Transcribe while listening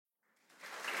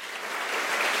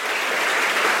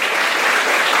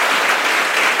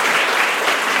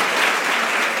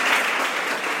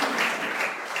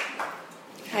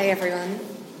everyone.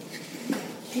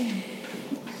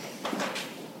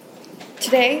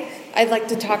 Today, I'd like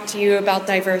to talk to you about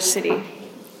diversity.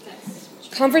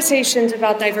 Conversations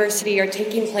about diversity are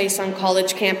taking place on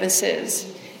college campuses,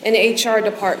 in HR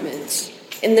departments,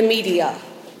 in the media,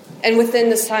 and within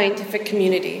the scientific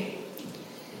community.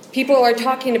 People are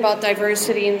talking about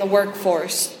diversity in the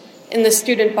workforce, in the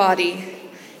student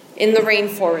body, in the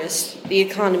rainforest, the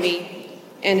economy,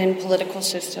 and in political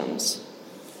systems.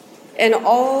 In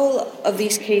all of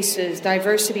these cases,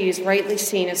 diversity is rightly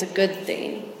seen as a good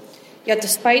thing. Yet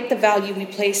despite the value we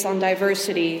place on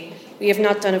diversity, we have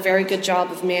not done a very good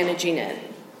job of managing it.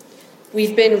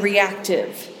 We've been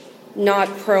reactive, not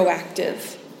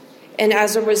proactive. And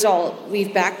as a result, we've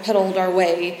backpedaled our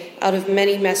way out of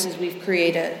many messes we've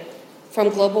created, from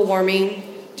global warming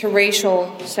to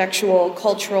racial, sexual,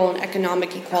 cultural, and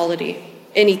economic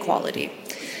inequality.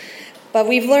 But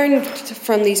we've learned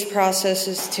from these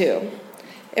processes too.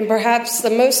 And perhaps the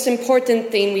most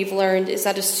important thing we've learned is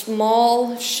that a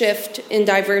small shift in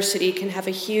diversity can have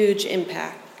a huge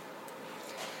impact.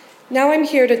 Now I'm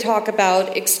here to talk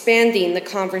about expanding the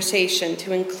conversation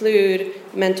to include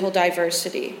mental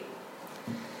diversity.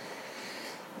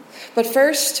 But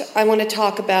first, I want to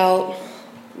talk about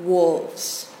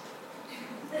wolves.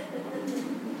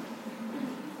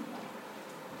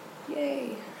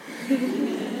 Yay.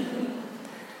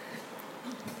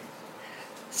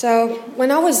 So,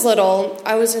 when I was little,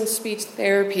 I was in speech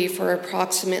therapy for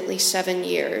approximately 7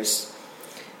 years.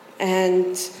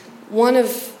 And one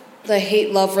of the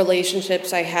hate-love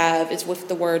relationships I have is with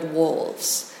the word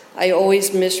wolves. I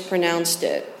always mispronounced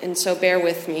it, and so bear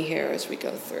with me here as we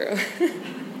go through.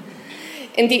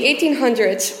 In the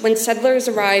 1800s, when settlers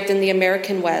arrived in the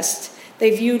American West, they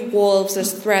viewed wolves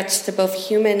as threats to both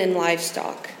human and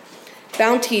livestock.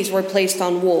 Bounties were placed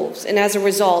on wolves, and as a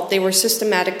result, they were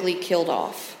systematically killed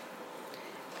off.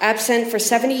 Absent for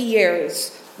 70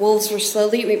 years, wolves were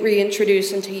slowly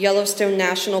reintroduced into Yellowstone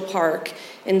National Park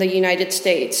in the United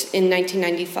States in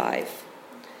 1995.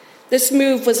 This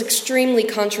move was extremely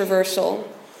controversial.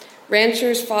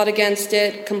 Ranchers fought against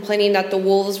it, complaining that the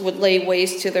wolves would lay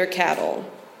waste to their cattle.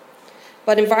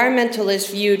 But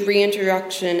environmentalists viewed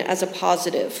reintroduction as a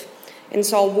positive and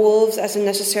saw wolves as a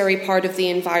necessary part of the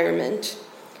environment.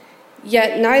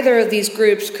 Yet neither of these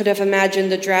groups could have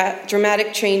imagined the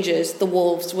dramatic changes the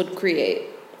wolves would create.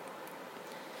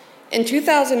 In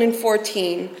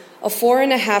 2014, a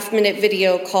 4.5-minute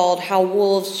video called "How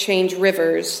Wolves Change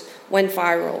Rivers" went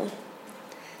viral.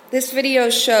 This video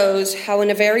shows how in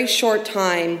a very short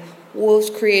time, wolves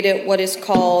created what is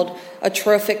called a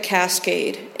trophic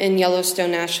cascade in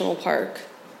Yellowstone National Park.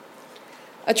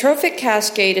 A trophic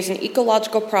cascade is an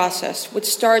ecological process which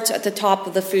starts at the top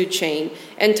of the food chain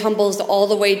and tumbles all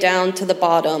the way down to the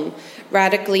bottom,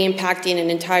 radically impacting an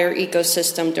entire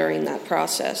ecosystem during that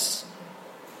process.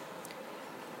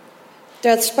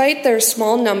 Despite their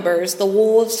small numbers, the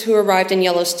wolves who arrived in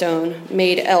Yellowstone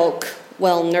made elk,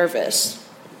 nervous.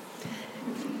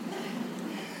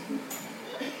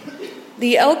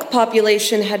 The elk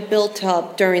population had built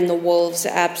up during the wolves'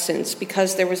 absence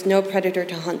because there was no predator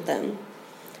to hunt them.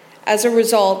 As a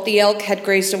result, the elk had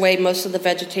grazed away most of the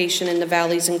vegetation in the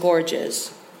valleys and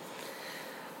gorges.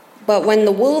 But when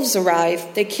the wolves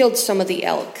arrived, they killed some of the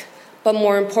elk. But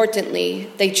more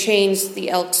importantly, they changed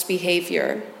the elk's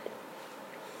behavior.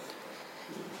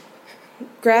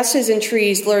 Grasses and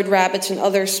trees lured rabbits and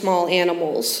other small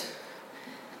animals.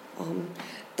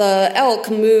 The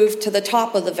elk moved to the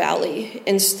top of the valley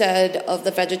instead of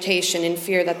the vegetation in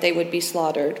fear that they would be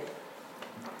slaughtered.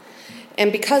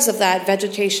 And because of that,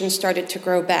 vegetation started to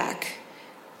grow back.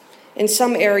 In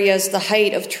some areas, the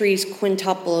height of trees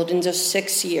quintupled in just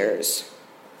 6 years.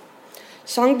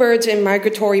 Songbirds and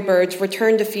migratory birds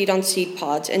returned to feed on seed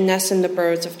pods and nest in the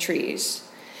burrows of trees.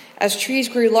 As trees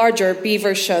grew larger,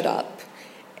 beavers showed up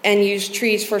and used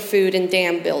trees for food and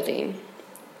dam building.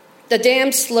 The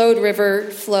dams slowed river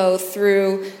flow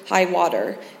through high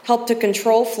water, helped to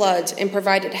control floods, and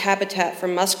provided habitat for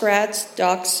muskrats,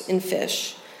 ducks, and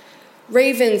fish.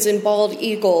 Ravens and bald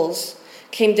eagles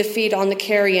came to feed on the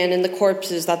carrion and the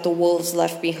corpses that the wolves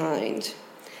left behind.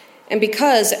 And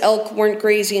because elk weren't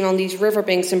grazing on these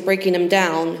riverbanks and breaking them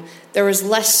down, there was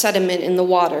less sediment in the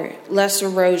water, less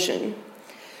erosion.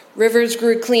 Rivers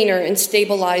grew cleaner and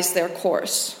stabilized their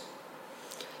course.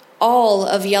 All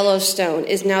of Yellowstone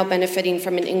is now benefiting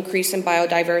from an increase in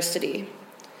biodiversity.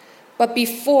 But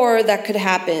before that could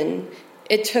happen,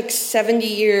 it took 70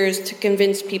 years to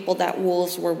convince people that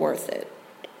wolves were worth it.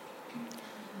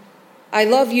 I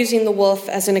love using the wolf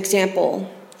as an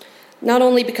example, not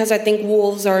only because I think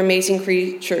wolves are amazing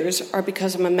creatures, or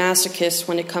because I'm a masochist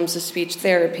when it comes to speech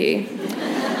therapy.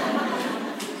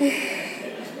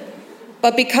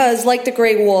 But because, like the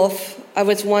gray wolf, I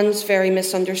was once very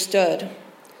misunderstood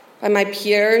by my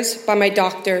peers, by my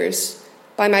doctors,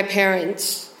 by my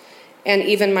parents, and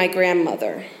even my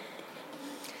grandmother.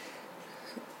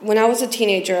 When I was a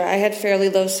teenager, I had fairly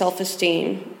low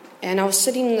self-esteem, and I was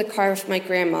sitting in the car with my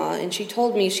grandma, and she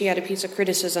told me she had a piece of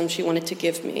criticism she wanted to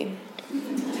give me.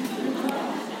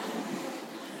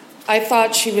 I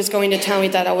thought she was going to tell me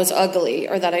that I was ugly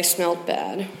or that I smelled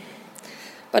bad.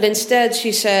 But instead,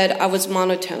 she said I was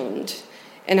monotoned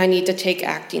and I need to take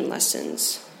acting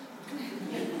lessons.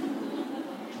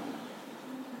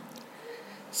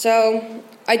 So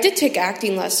I did take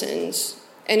acting lessons,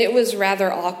 and it was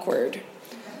rather awkward.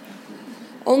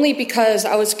 Only because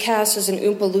I was cast as an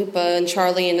Oompa Loompa in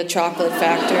Charlie and the Chocolate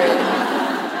Factory.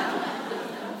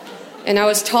 And I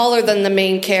was taller than the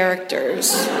main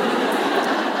characters.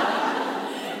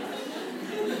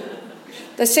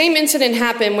 The same incident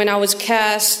happened when I was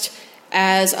cast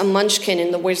as a Munchkin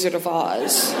in The Wizard of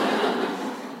Oz.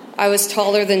 I was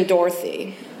taller than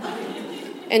Dorothy.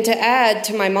 And to add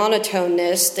to my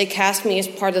monotoneness, they cast me as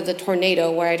part of the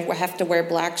tornado where I'd have to wear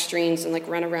black strings and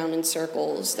run around in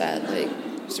circles. That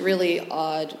was really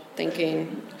odd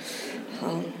thinking.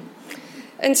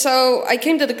 And so I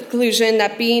came to the conclusion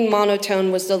that being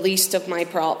monotone was the least of my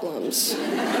problems.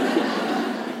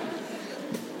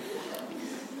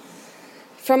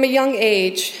 From a young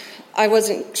age, I was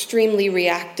extremely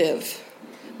reactive.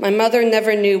 My mother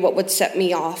never knew what would set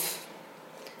me off.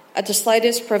 At the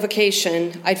slightest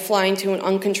provocation, I'd fly into an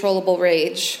uncontrollable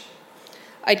rage.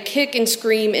 I'd kick and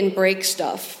scream and break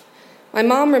stuff. My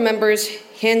mom remembers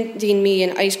handing me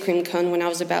an ice cream cone when I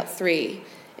was about 3,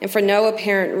 and for no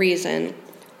apparent reason,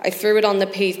 I threw it on the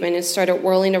pavement and started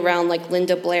whirling around like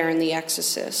Linda Blair in The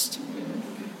Exorcist.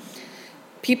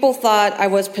 People thought I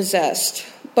was possessed,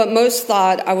 but most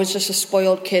thought I was just a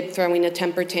spoiled kid throwing a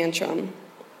temper tantrum.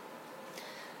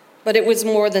 But it was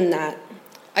more than that.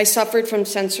 I suffered from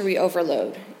sensory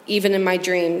overload, even in my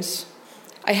dreams.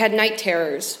 I had night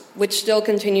terrors, which still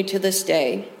continue to this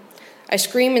day. I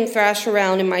scream and thrash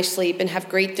around in my sleep and have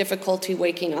great difficulty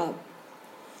waking up.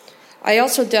 I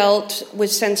also dealt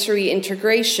with sensory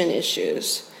integration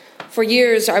issues. For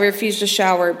years, I refused to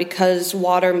shower because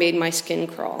water made my skin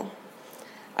crawl.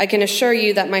 I can assure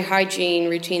you that my hygiene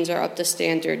routines are up to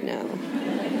standard now.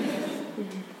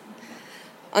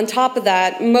 On top of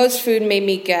that, most food made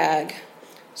me gag.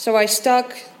 So I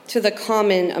stuck to the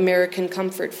common American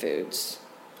comfort foods.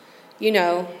 You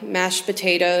know, mashed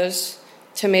potatoes,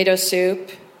 tomato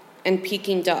soup, and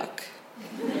Peking duck.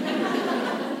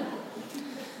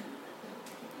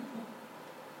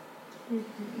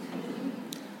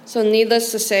 So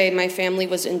needless to say, my family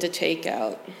was into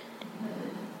takeout.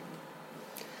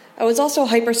 I was also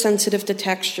hypersensitive to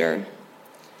texture.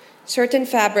 Certain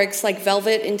fabrics, like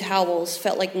velvet and towels,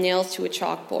 felt like nails to a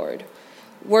chalkboard.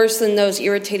 Worse than those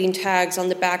irritating tags on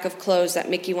the back of clothes that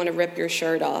make you want to rip your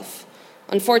shirt off.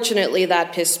 Unfortunately,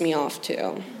 that pissed me off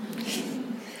too.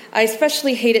 I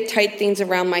especially hated tight things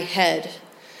around my head,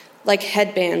 like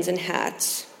headbands and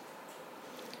hats.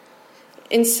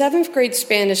 In 7th grade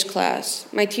Spanish class,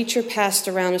 my teacher passed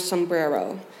around a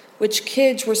sombrero, which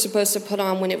kids were supposed to put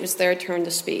on when it was their turn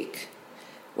to speak.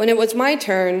 When it was my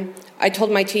turn, I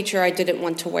told my teacher I didn't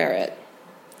want to wear it.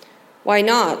 "Why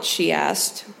not?" she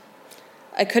asked.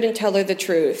 I couldn't tell her the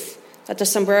truth, that the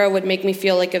sombrero would make me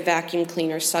feel like a vacuum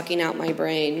cleaner sucking out my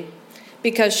brain,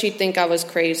 because she'd think I was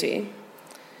crazy.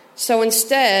 So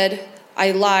instead,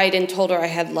 I lied and told her I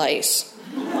had lice.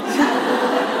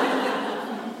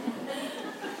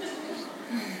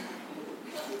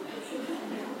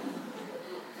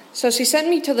 So she sent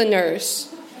me to the nurse,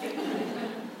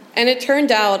 and it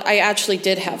turned out I actually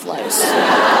did have lice.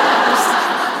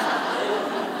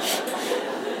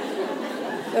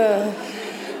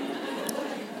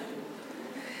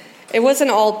 It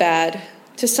wasn't all bad.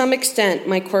 To some extent,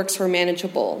 my quirks were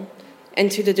manageable,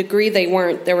 and to the degree they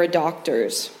weren't, there were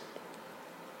doctors.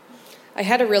 I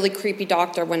had a really creepy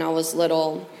doctor when I was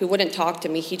little who wouldn't talk to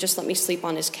me. He just let me sleep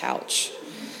on his couch.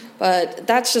 But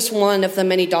that's just one of the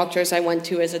many doctors I went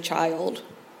to as a child.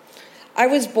 I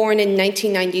was born in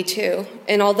 1992,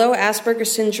 and although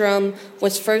Asperger's syndrome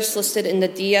was first listed in the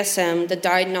DSM, the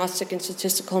Diagnostic and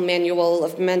Statistical Manual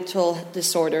of Mental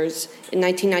Disorders, in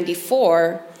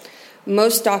 1994,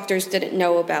 most doctors didn't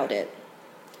know about it.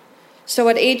 So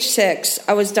at age 6,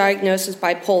 I was diagnosed as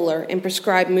bipolar and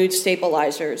prescribed mood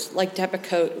stabilizers like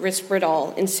Depakote,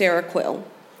 Risperdal, and Seroquel.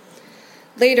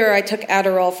 Later, I took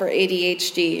Adderall for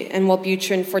ADHD and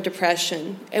Wellbutrin for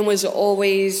depression and was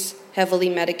always heavily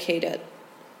medicated.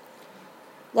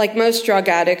 Like most drug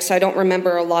addicts, I don't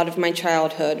remember a lot of my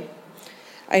childhood.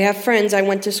 I have friends I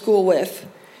went to school with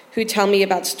who tell me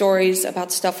about stories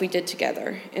about stuff we did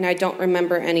together, and I don't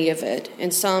remember any of it,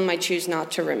 and some I choose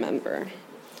not to remember.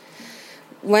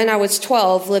 When I was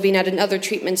 12, living at another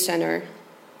treatment center,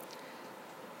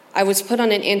 I was put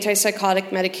on an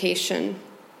antipsychotic medication,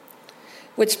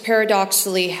 which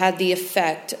paradoxically had the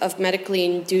effect of medically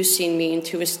inducing me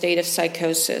into a state of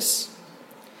psychosis.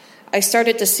 I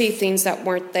started to see things that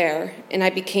weren't there, and I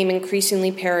became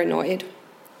increasingly paranoid.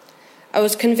 I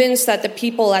was convinced that the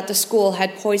people at the school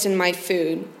had poisoned my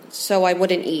food, so I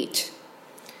wouldn't eat.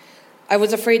 I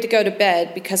was afraid to go to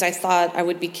bed because I thought I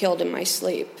would be killed in my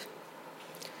sleep.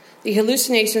 The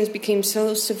hallucinations became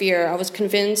so severe, I was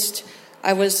convinced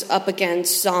I was up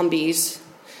against zombies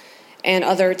and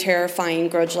other terrifying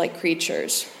grudge-like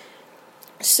creatures,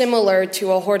 similar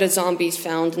to a horde of zombies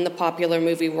found in the popular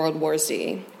movie World War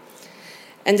Z.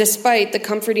 And despite the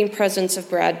comforting presence of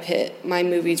Brad Pitt, my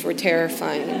movies were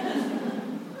terrifying.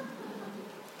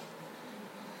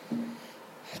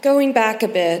 Going back a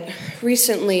bit,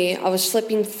 recently I was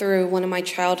flipping through one of my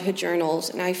childhood journals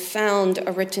and I found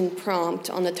a written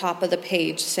prompt on the top of the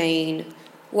page saying,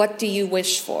 "What do you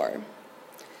wish for?"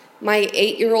 My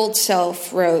 8-year-old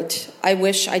self wrote, "I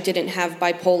wish I didn't have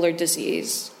bipolar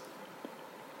disease."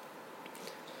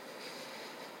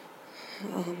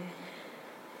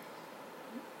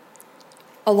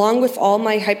 Along with all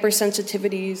my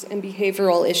hypersensitivities and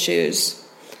behavioral issues,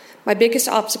 my biggest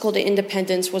obstacle to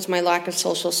independence was my lack of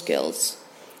social skills.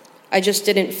 I just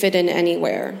didn't fit in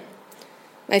anywhere.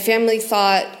 My family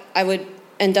thought I would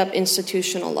end up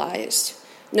institutionalized.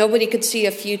 Nobody could see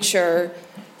a future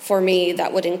for me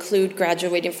that would include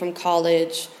graduating from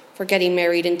college, for getting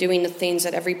married, and doing the things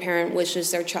that every parent wishes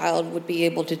their child would be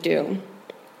able to do.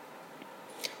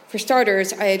 For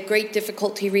starters, I had great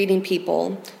difficulty reading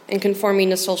people and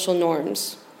conforming to social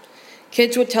norms.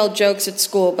 Kids would tell jokes at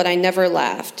school, but I never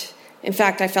laughed. In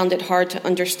fact, I found it hard to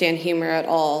understand humor at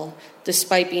all,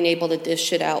 despite being able to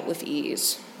dish it out with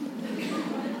ease.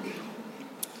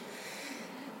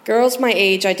 Girls my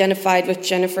age identified with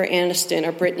Jennifer Aniston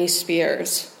or Britney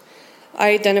Spears.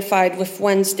 I identified with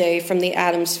Wednesday from the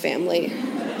Addams Family.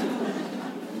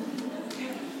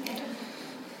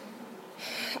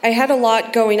 I had a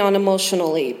lot going on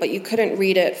emotionally, but you couldn't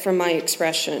read it from my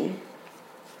expression.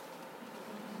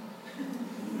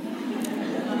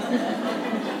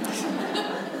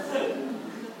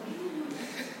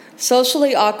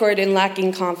 Socially awkward and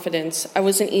lacking confidence, I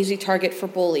was an easy target for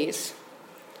bullies.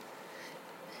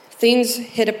 Things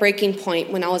hit a breaking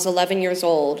point when I was 11 years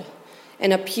old,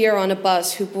 and a peer on a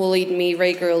bus who bullied me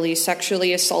regularly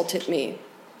sexually assaulted me.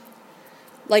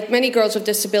 Like many girls with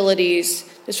disabilities,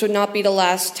 this would not be the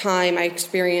last time I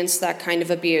experienced that kind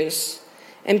of abuse.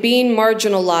 And being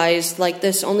marginalized like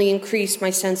this only increased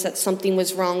my sense that something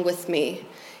was wrong with me,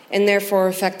 and therefore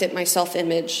affected my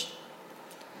self-image.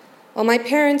 While my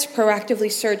parents proactively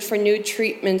searched for new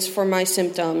treatments for my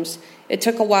symptoms, it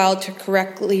took a while to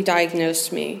correctly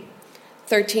diagnose me,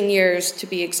 13 years to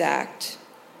be exact.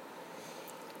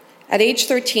 At age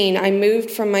 13, I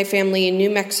moved from my family in New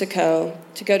Mexico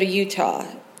to go to Utah,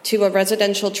 to a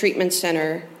residential treatment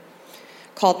center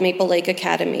called Maple Lake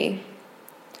Academy.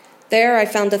 There, I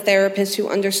found a therapist who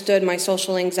understood my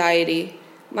social anxiety,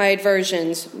 my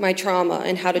aversions, my trauma,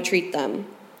 and how to treat them.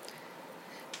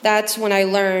 That's when I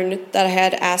learned that I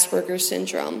had Asperger's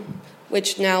syndrome,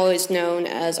 which now is known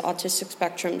as autistic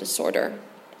spectrum disorder.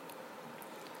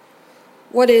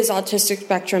 What is autistic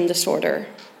spectrum disorder?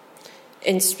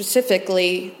 And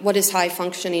specifically, what is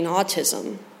high-functioning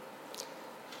autism?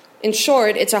 In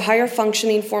short, it's a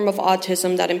higher-functioning form of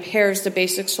autism that impairs the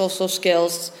basic social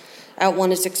skills that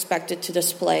one is expected to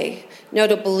display,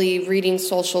 notably reading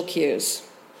social cues.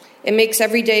 It makes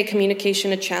everyday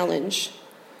communication a challenge.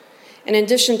 In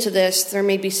addition to this, there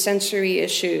may be sensory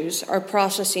issues or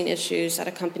processing issues that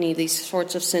accompany these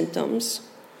sorts of symptoms.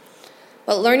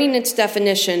 But learning its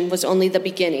definition was only the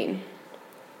beginning.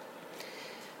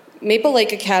 Maple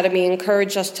Lake Academy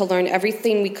encouraged us to learn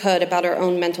everything we could about our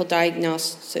own mental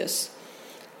diagnosis.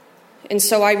 And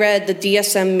so I read the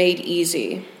DSM Made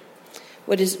Easy,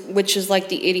 which is like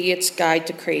the idiot's guide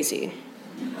to crazy.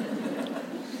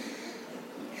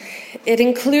 It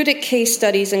included case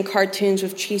studies and cartoons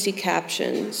with cheesy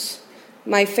captions,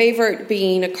 my favorite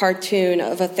being a cartoon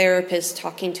of a therapist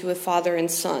talking to a father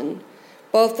and son,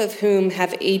 both of whom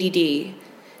have ADD.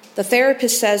 The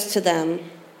therapist says to them,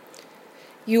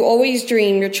 "You always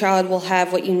dream your child will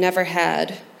have what you never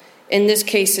had. In this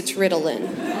case, it's Ritalin."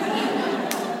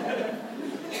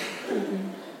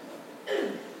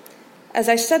 As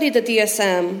I studied the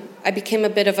DSM, I became a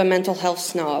bit of a mental health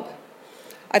snob.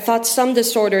 I thought some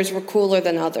disorders were cooler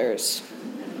than others.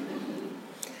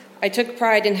 I took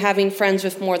pride in having friends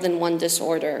with more than one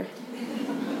disorder.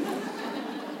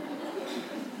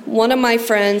 One of my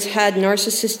friends had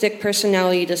narcissistic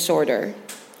personality disorder.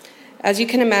 As you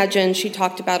can imagine, she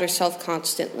talked about herself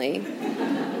constantly.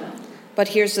 But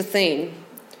here's the thing.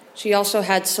 She also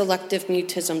had selective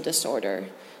mutism disorder.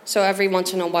 So every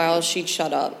once in a while, she'd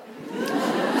shut up.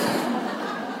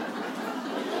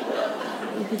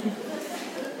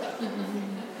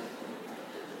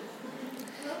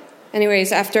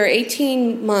 Anyways, after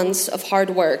 18 months of hard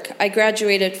work, I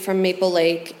graduated from Maple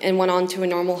Lake and went on to a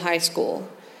normal high school,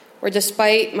 where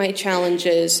despite my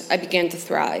challenges, I began to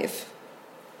thrive.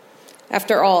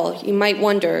 After all, you might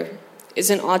wonder,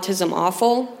 isn't autism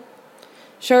awful?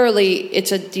 Surely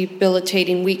it's a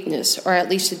debilitating weakness, or at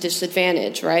least a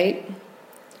disadvantage, right?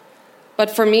 But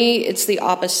for me, it's the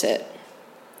opposite.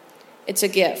 It's a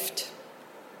gift.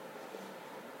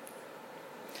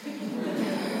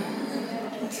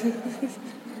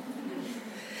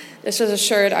 This was a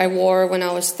shirt I wore when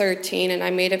I was 13, and I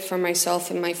made it for myself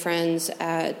and my friends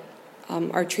at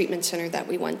our treatment center that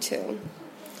we went to.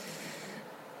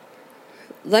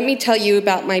 Let me tell you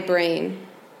about my brain.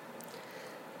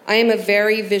 I am a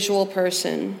very visual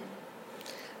person.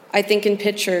 I think in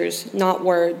pictures, not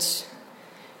words.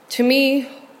 To me,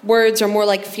 words are more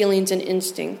like feelings and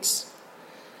instincts.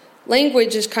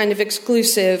 Language is kind of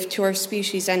exclusive to our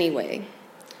species anyway.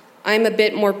 I'm a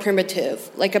bit more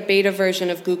primitive, like a beta version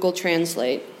of Google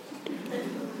Translate.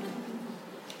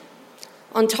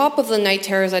 On top of the night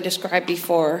terrors I described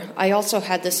before, I also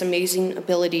had this amazing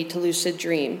ability to lucid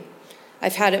dream.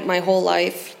 I've had it my whole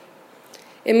life.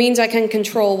 It means I can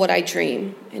control what I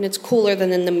dream, and it's cooler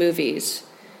than in the movies.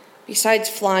 Besides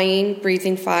flying,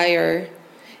 breathing fire,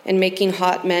 and making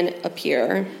hot men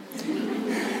appear,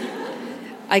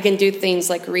 I can do things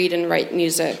like read and write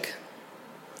music.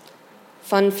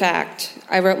 Fun fact,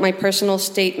 I wrote my personal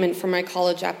statement for my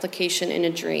college application in a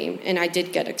dream, and I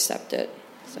did get accepted.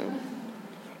 So,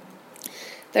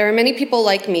 there are many people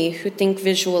like me who think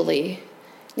visually.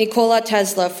 Nikola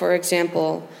Tesla, for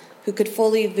example, who could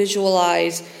fully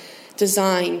visualize,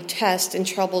 design, test, and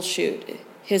troubleshoot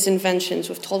his inventions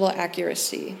with total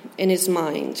accuracy in his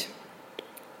mind.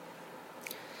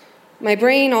 My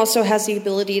brain also has the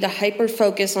ability to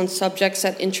hyper-focus on subjects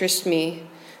that interest me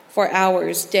for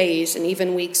hours, days, and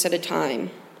even weeks at a time.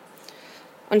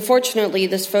 Unfortunately,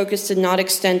 this focus did not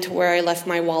extend to where I left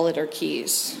my wallet or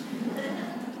keys.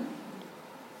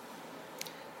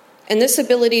 And this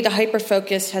ability to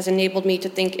hyperfocus has enabled me to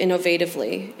think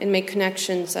innovatively and make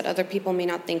connections that other people may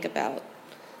not think about,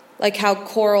 like how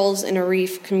corals in a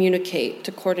reef communicate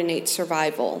to coordinate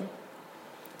survival.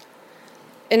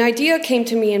 An idea came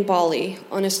to me in Bali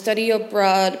on a study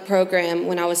abroad program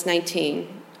when I was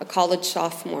 19, a college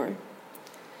sophomore.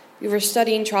 We were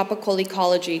studying tropical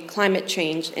ecology, climate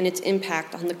change, and its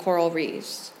impact on the coral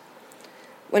reefs.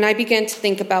 When I began to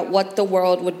think about what the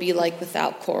world would be like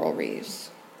without coral reefs.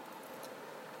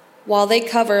 While they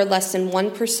cover less than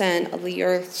 1% of the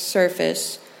Earth's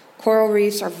surface, coral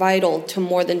reefs are vital to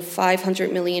more than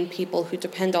 500 million people who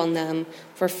depend on them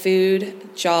for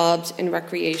food, jobs, and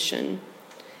recreation,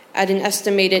 at an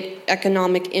estimated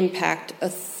economic impact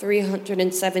of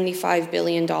 $375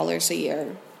 billion a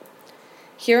year.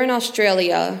 Here in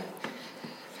Australia,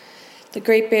 the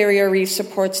Great Barrier Reef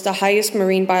supports the highest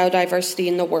marine biodiversity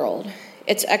in the world.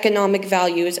 Its economic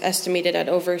value is estimated at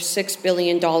over $6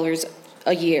 billion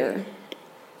a year.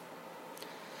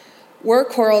 Were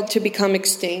coral to become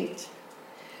extinct,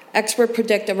 experts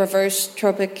predict a reverse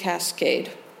trophic cascade.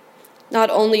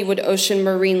 Not only would ocean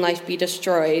marine life be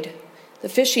destroyed, the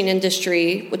fishing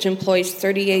industry, which employs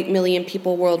 38 million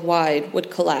people worldwide, would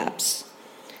collapse,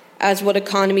 as would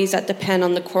economies that depend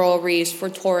on the coral reefs for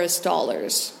tourist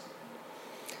dollars.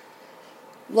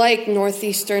 Like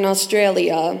northeastern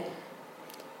Australia,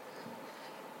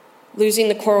 losing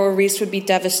the coral reefs would be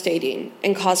devastating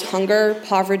and cause hunger,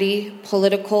 poverty,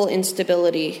 political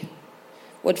instability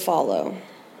would follow.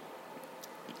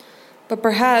 But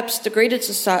perhaps the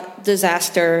greatest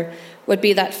disaster would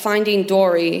be that Finding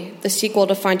Dory, the sequel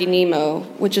to Finding Nemo,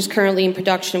 which is currently in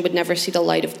production, would never see the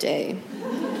light of day.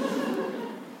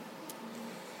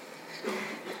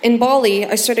 In Bali,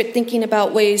 I started thinking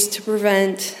about ways to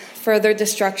prevent further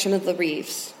destruction of the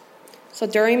reefs. So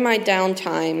during my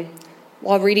downtime,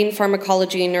 while reading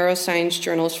pharmacology and neuroscience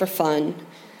journals for fun,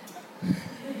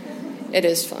 it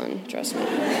is fun, trust me,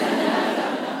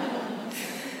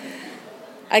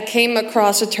 I came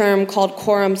across a term called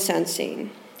quorum sensing.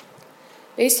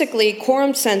 Basically,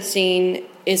 quorum sensing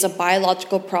is a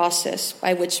biological process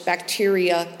by which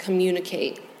bacteria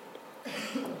communicate.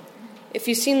 If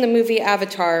you've seen the movie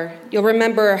Avatar, you'll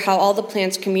remember how all the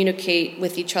plants communicate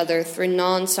with each other through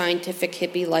non-scientific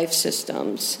hippie life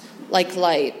systems, like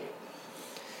light.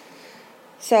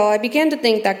 So I began to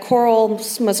think that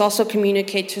corals must also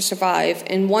communicate to survive,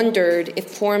 and wondered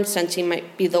if quorum sensing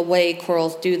might be the way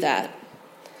corals do that.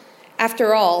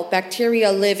 After all,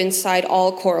 bacteria live inside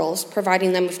all corals,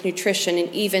 providing them with nutrition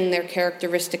and even their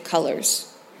characteristic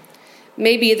colors.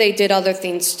 Maybe they did other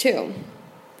things too.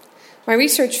 My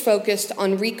research focused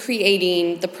on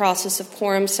recreating the process of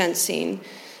quorum sensing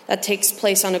that takes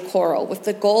place on a coral with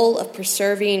the goal of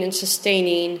preserving and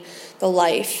sustaining the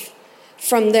life.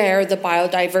 From there, the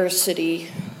biodiversity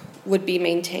would be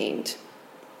maintained.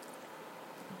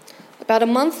 About a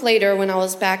month later, when I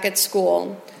was back at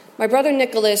school, my brother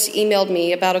Nicholas emailed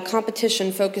me about a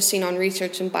competition focusing on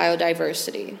research in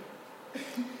biodiversity.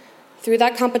 Through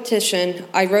that competition,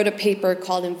 I wrote a paper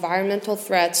called Environmental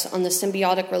Threats on the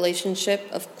Symbiotic Relationship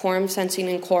of Quorum Sensing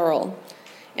and Coral,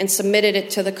 and submitted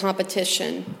it to the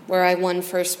competition, where I won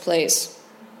first place.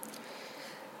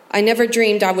 I never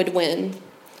dreamed I would win.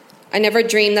 I never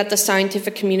dreamed that the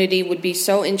scientific community would be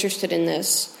so interested in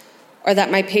this, or that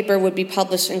my paper would be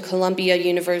published in Columbia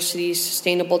University's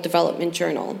Sustainable Development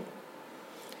Journal.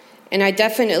 And I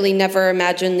definitely never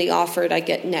imagined the offer I'd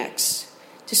get next,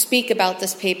 to speak about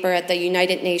this paper at the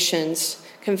United Nations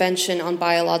Convention on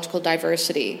Biological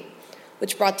Diversity,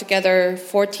 which brought together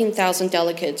 14,000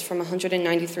 delegates from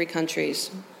 193 countries.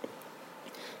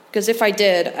 Because if I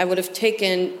did, I would have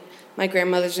taken my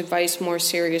grandmother's advice more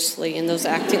seriously in those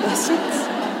acting lessons.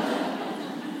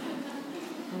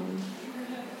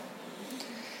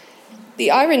 The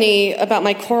irony about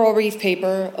my coral reef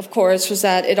paper, of course, was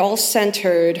that it all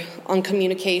centered on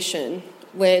communication,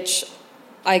 which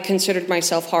I considered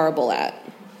myself horrible at.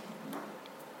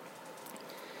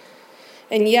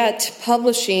 And yet,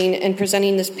 publishing and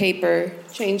presenting this paper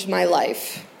changed my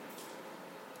life.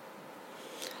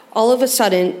 All of a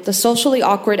sudden, the socially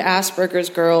awkward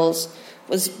Asperger's girls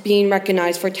was being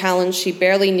recognized for talents she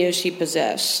barely knew she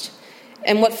possessed.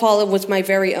 And what followed was my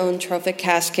very own trophic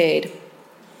cascade.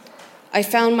 I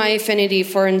found my affinity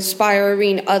for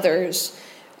inspiring others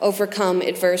overcome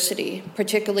adversity,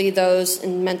 particularly those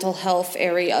in mental health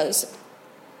areas.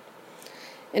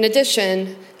 In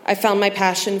addition, I found my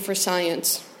passion for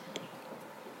science.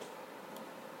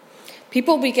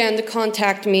 People began to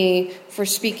contact me for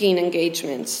speaking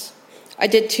engagements. I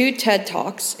did 2 TED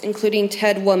Talks, including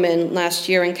TED Woman last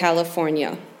year in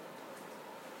California.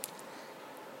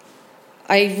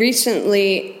 I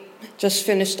recently just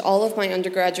finished all of my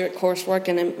undergraduate coursework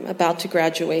and I'm about to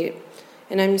graduate.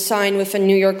 And I'm signed with a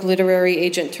New York literary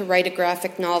agent to write a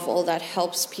graphic novel that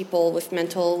helps people with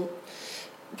mental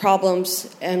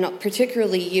problems, and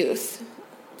particularly youth.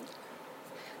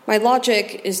 My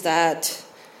logic is that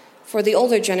for the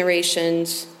older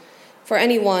generations, for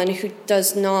anyone who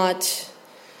does not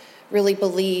really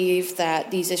believe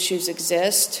that these issues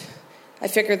exist, I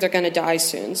figured they're going to die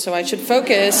soon, so I should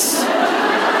focus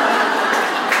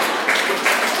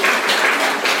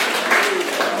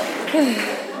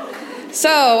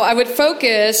So I would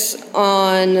focus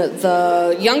on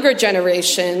the younger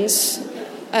generations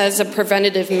as a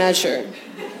preventative measure.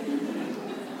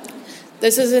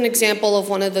 This is an example of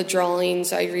one of the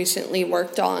drawings I recently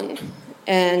worked on,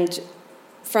 and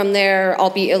from there I'll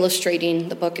be illustrating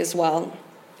the book as well.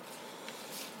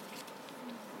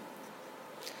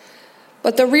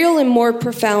 But the real and more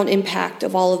profound impact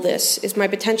of all of this is my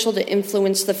potential to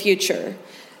influence the future,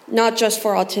 not just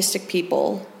for autistic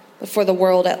people, but for the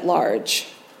world at large.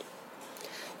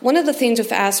 One of the things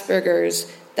with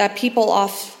Asperger's that people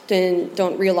often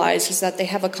don't realize is that they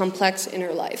have a complex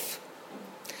inner life.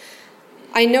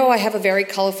 I know I have a very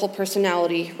colorful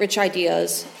personality, rich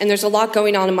ideas, and there's a lot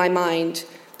going on in my mind,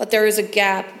 but there is a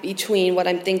gap between what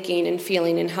I'm thinking and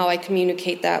feeling and how I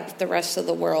communicate that with the rest of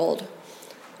the world.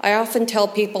 I often tell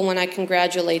people when I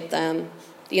congratulate them,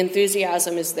 the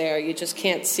enthusiasm is there, you just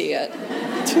can't see it.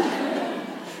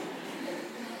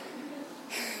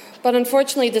 But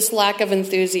unfortunately, this lack of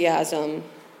enthusiasm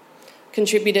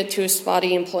contributed to a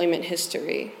spotty employment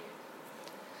history.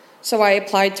 So I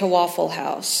applied to Waffle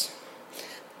House.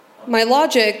 My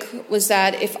logic was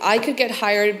that if I could get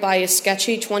hired by a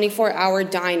sketchy 24-hour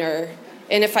diner,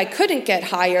 and if I couldn't get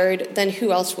hired, then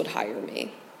who else would hire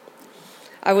me?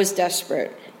 I was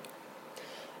desperate.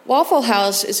 Waffle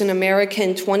House is an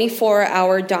American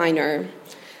 24-hour diner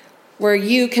where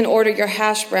you can order your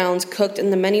hash browns cooked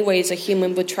in the many ways a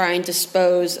human would try and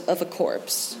dispose of a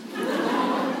corpse.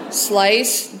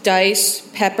 Sliced,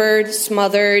 diced, peppered,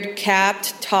 smothered,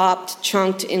 capped, topped,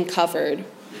 chunked, and covered.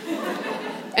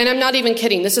 And I'm not even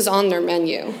kidding, this is on their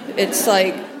menu. It's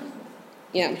like,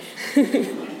 Yeah.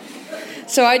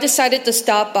 So I decided to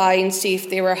stop by and see if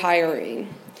they were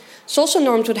hiring. Social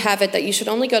norms would have it that you should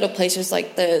only go to places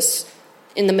like this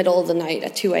in the middle of the night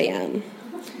at 2 a.m.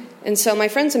 And so my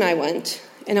friends and I went,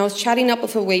 and I was chatting up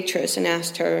with a waitress and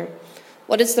asked her,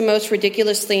 "What is the most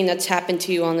ridiculous thing that's happened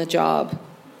to you on the job?"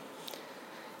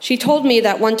 She told me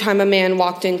that one time a man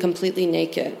walked in completely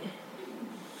naked.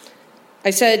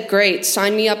 I said, "Great,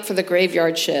 sign me up for the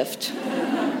graveyard shift."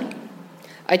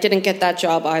 I didn't get that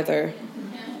job either.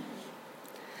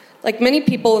 Like many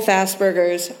people with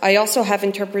Asperger's, I also have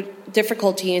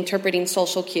difficulty interpreting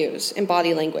social cues and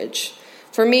body language.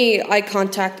 For me, eye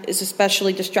contact is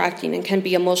especially distracting and can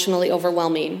be emotionally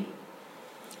overwhelming.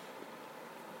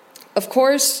 Of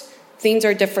course, things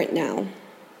are different now.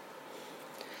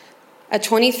 At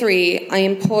 23, I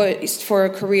am poised for a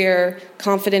career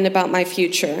confident about my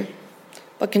future.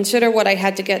 But consider what I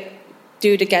had to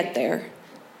do to get there.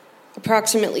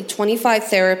 Approximately 25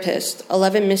 therapists,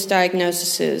 11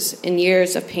 misdiagnoses, and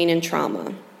years of pain and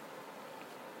trauma.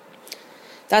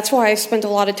 That's why I spent a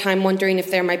lot of time wondering if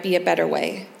there might be a better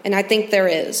way, and I think there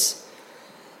is.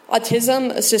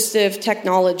 Autism assistive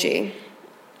technology.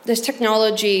 This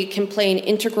technology can play an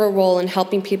integral role in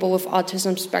helping people with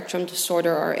autism spectrum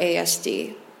disorder, or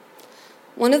ASD.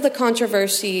 One of the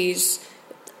controversies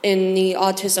in the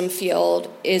autism field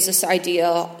is this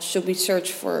idea, should we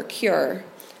search for a cure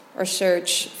or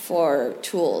search for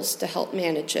tools to help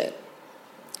manage it?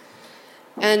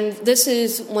 And this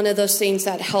is one of those things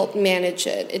that help manage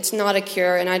it. It's not a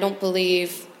cure, and I don't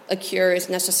believe a cure is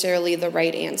necessarily the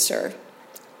right answer.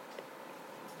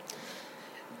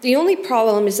 The only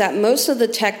problem is that most of the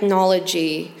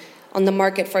technology on the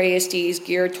market for ASD is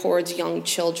geared towards young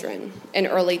children and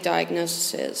early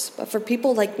diagnoses. But for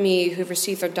people like me who've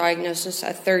received their diagnosis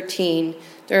at 13,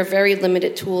 there are very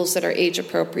limited tools that are age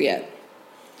appropriate.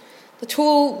 The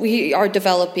tool we are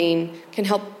developing can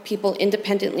help people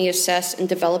independently assess and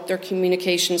develop their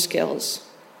communication skills.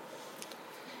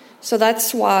 So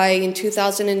that's why in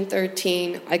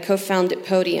 2013, I co-founded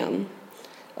Podium,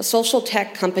 a social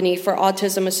tech company for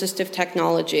autism assistive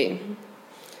technology.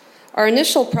 Our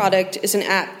initial product is an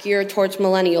app geared towards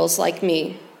millennials like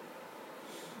me.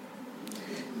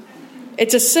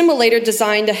 It's a simulator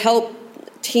designed to help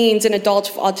teens and adults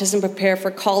with autism prepare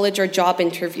for college or job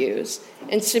interviews,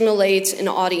 and simulates an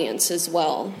audience as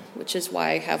well, which is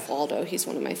why I have Waldo. He's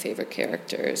one of my favorite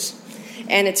characters.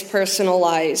 And it's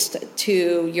personalized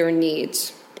to your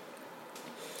needs.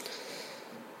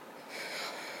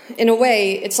 In a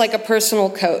way, it's like a personal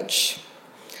coach.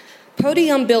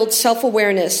 Podium builds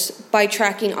self-awareness by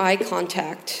tracking eye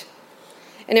contact,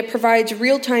 and it provides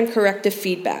real-time corrective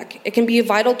feedback. It can be a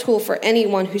vital tool for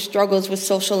anyone who struggles with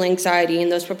social anxiety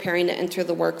and those preparing to enter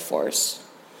the workforce.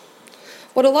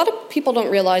 What a lot of people don't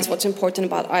realize what's important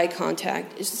about eye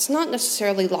contact is it's not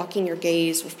necessarily locking your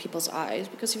gaze with people's eyes,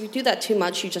 because if you do that too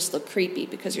much, you just look creepy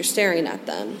because you're staring at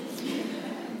them.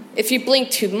 If you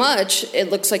blink too much,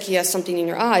 it looks like you have something in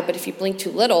your eye, but if you blink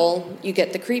too little, you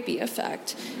get the creepy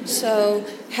effect. So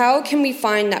how can we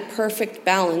find that perfect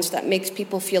balance that makes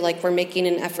people feel like we're making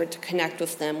an effort to connect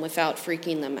with them without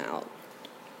freaking them out?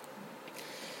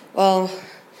 Well,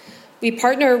 we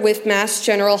partner with Mass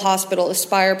General Hospital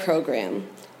Aspire program,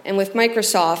 and with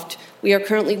Microsoft, we are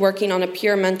currently working on a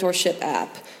peer mentorship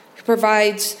app that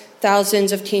provides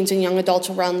thousands of teens and young adults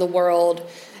around the world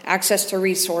access to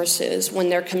resources when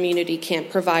their community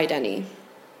can't provide any.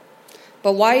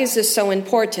 But why is this so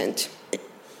important?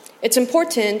 It's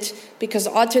important because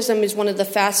autism is one of the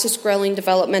fastest growing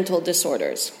developmental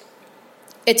disorders.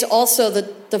 It's also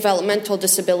the developmental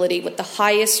disability with the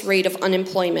highest rate of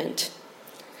unemployment.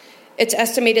 It's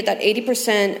estimated that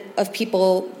 80% of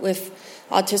people with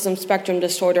autism spectrum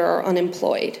disorder are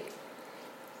unemployed.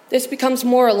 This becomes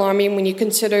more alarming when you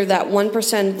consider that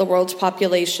 1% of the world's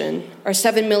population, or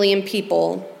 7 million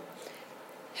people,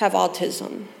 have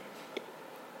autism.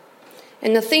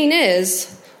 And the thing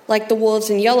is, like the wolves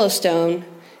in Yellowstone,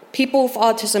 people with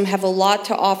autism have a lot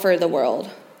to offer the world.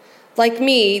 Like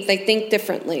me, they think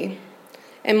differently.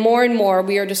 And more,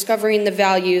 we are discovering the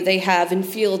value they have in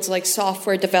fields like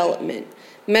software development,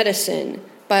 medicine,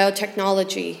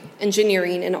 biotechnology,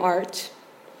 engineering, and art.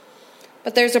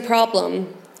 But there's a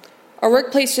problem. Our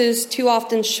workplaces too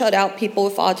often shut out people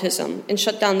with autism and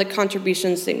shut down the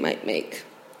contributions they might make.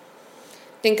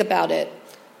 Think about it.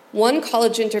 One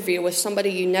college interview with somebody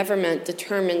you never met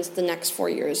determines the next 4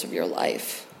 years of your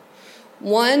life.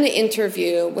 One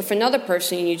interview with another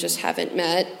person you just haven't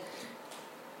met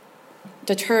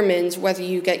determines whether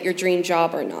you get your dream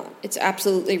job or not. It's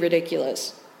absolutely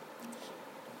ridiculous.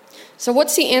 So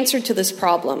what's the answer to this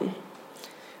problem?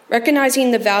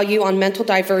 recognizing the value on mental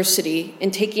diversity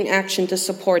and taking action to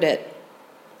support it.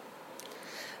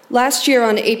 Last year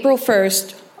on April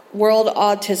 1st, World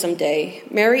Autism Day,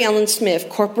 Mary Ellen Smith,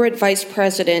 Corporate Vice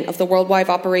President of the Worldwide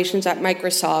Operations at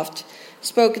Microsoft,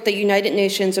 spoke at the United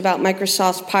Nations about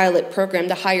Microsoft's pilot program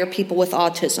to hire people with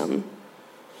autism.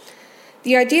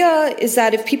 The idea is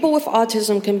that if people with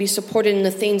autism can be supported in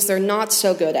the things they're not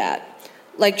so good at,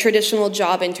 like traditional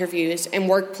job interviews and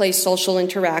workplace social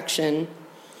interaction,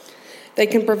 they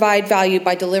can provide value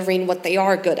by delivering what they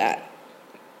are good at,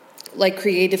 like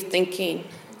creative thinking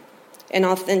and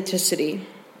authenticity.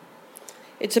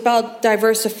 It's about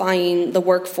diversifying the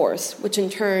workforce, which in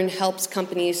turn helps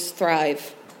companies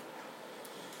thrive.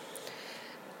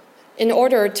 In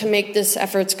order to make these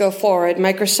efforts go forward,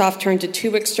 Microsoft turned to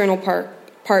two external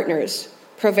partners,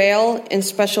 Prevail and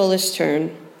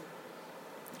Specialisterne.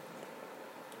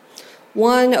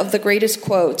 One of the greatest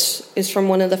quotes is from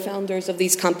one of the founders of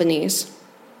these companies.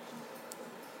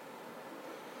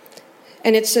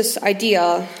 And it's this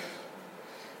idea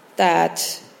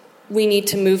that we need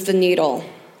to move the needle.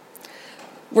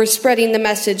 We're spreading the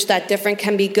message that different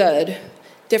can be good,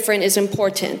 different is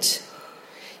important.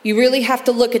 You really have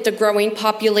to look at the growing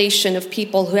population of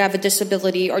people who have a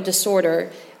disability or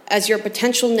disorder as your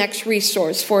potential next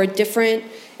resource for a different,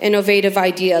 innovative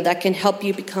idea that can help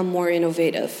you become more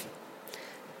innovative.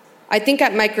 I think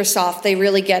at Microsoft, they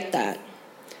really get that.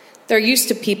 They're used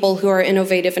to people who are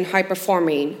innovative and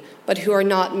high-performing, but who are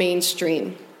not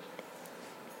mainstream.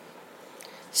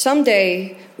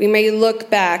 Someday, we may look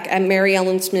back at Mary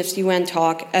Ellen Smith's UN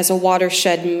talk as a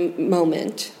watershed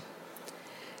moment.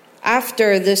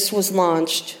 After this was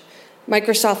launched,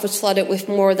 Microsoft was flooded with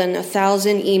more than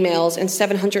 1,000 emails and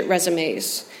 700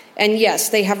 resumes. And yes,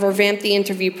 they have revamped the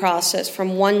interview process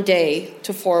from 1 day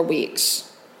to 4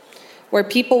 weeks, where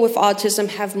people with autism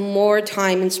have more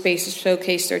time and space to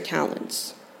showcase their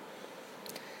talents.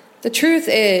 The truth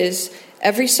is,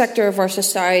 every sector of our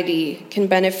society can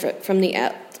benefit from the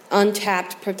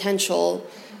untapped potential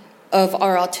of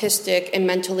our autistic and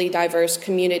mentally diverse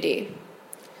community.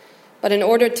 But in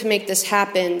order to make this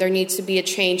happen, there needs to be a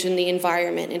change in the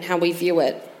environment and how we view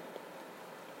it.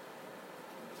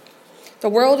 The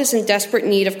world is in desperate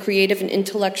need of creative and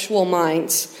intellectual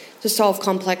minds to solve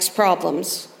complex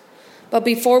problems. But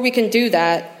before we can do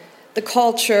that, the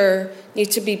culture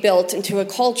needs to be built into a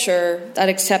culture that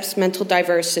accepts mental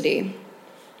diversity.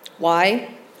 Why?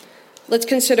 Let's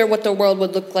consider what the world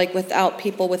would look like without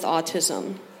people with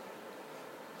autism.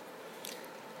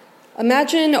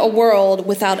 Imagine a world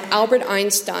without Albert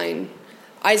Einstein,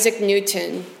 Isaac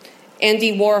Newton,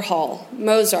 Andy Warhol,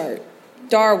 Mozart,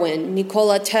 Darwin,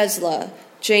 Nikola Tesla,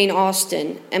 Jane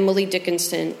Austen, Emily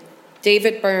Dickinson,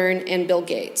 David Byrne, and Bill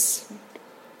Gates.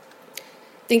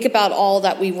 Think about all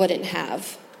that we wouldn't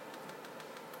have.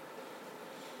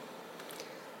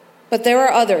 But there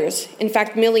are others, in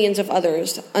fact millions of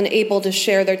others, unable to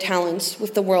share their talents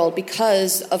with the world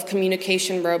because of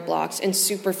communication roadblocks and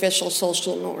superficial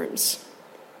social norms.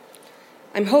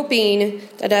 I'm hoping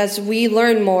that as we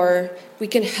learn more, we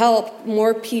can help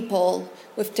more people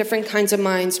with different kinds of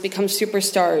minds become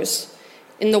superstars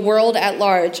in the world at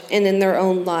large and in their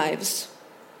own lives.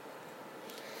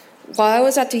 While I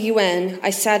was at the UN, I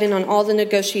sat in on all the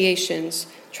negotiations,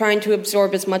 trying to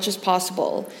absorb as much as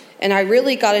possible, and I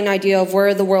really got an idea of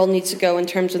where the world needs to go in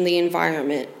terms of the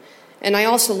environment. And I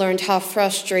also learned how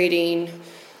frustrating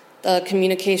the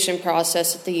communication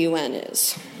process at the UN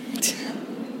is.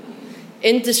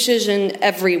 Indecision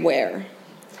everywhere.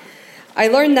 I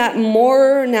learned that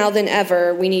more now than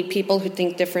ever, we need people who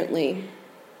think differently.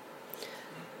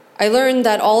 I learned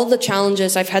that all of the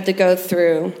challenges I've had to go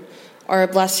through are a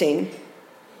blessing.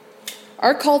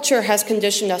 Our culture has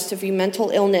conditioned us to view mental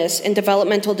illness and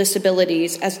developmental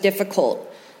disabilities as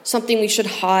difficult, something we should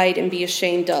hide and be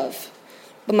ashamed of.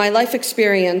 But my life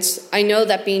experience, I know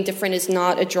that being different is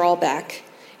not a drawback,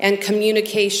 and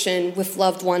communication with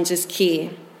loved ones is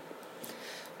key.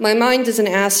 My mind is an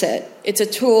asset. It's a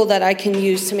tool that I can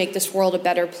use to make this world a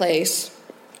better place.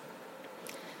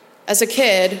 As a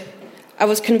kid, I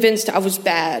was convinced I was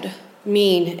bad,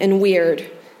 mean, and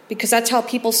weird, because that's how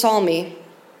people saw me.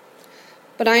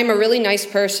 But I am a really nice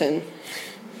person.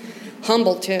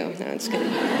 Humble, too. No, it's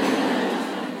kidding.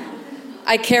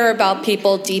 I care about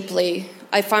people deeply.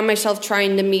 I find myself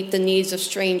trying to meet the needs of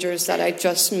strangers that I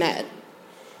just met.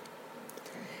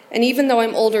 And even though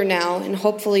I'm older now and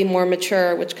hopefully more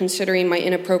mature, which considering my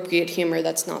inappropriate humor,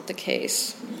 that's not the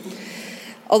case,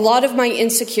 a lot of my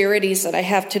insecurities that I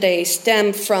have today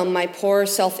stem from my poor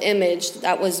self-image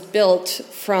that was built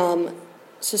from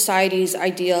society's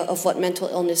idea of what mental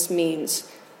illness means.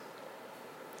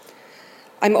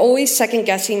 I'm always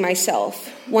second-guessing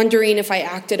myself, wondering if I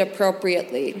acted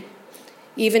appropriately.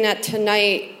 Even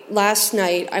last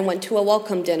night, I went to a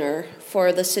welcome dinner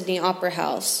for the Sydney Opera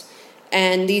House,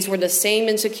 and these were the same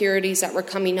insecurities that were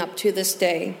coming up to this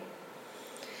day.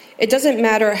 It doesn't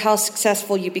matter how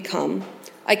successful you become.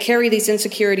 I carry these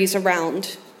insecurities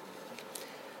around.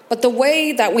 But the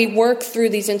way that we work through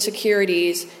these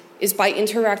insecurities is by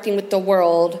interacting with the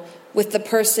world with the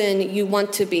person you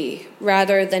want to be,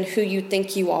 rather than who you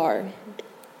think you are.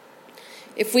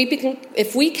 If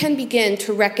we can begin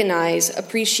to recognize,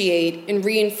 appreciate, and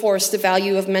reinforce the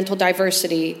value of mental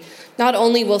diversity, not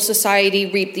only will society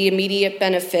reap the immediate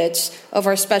benefits of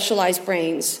our specialized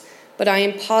brains, but I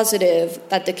am positive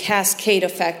that the cascade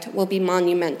effect will be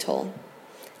monumental.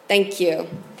 Thank you.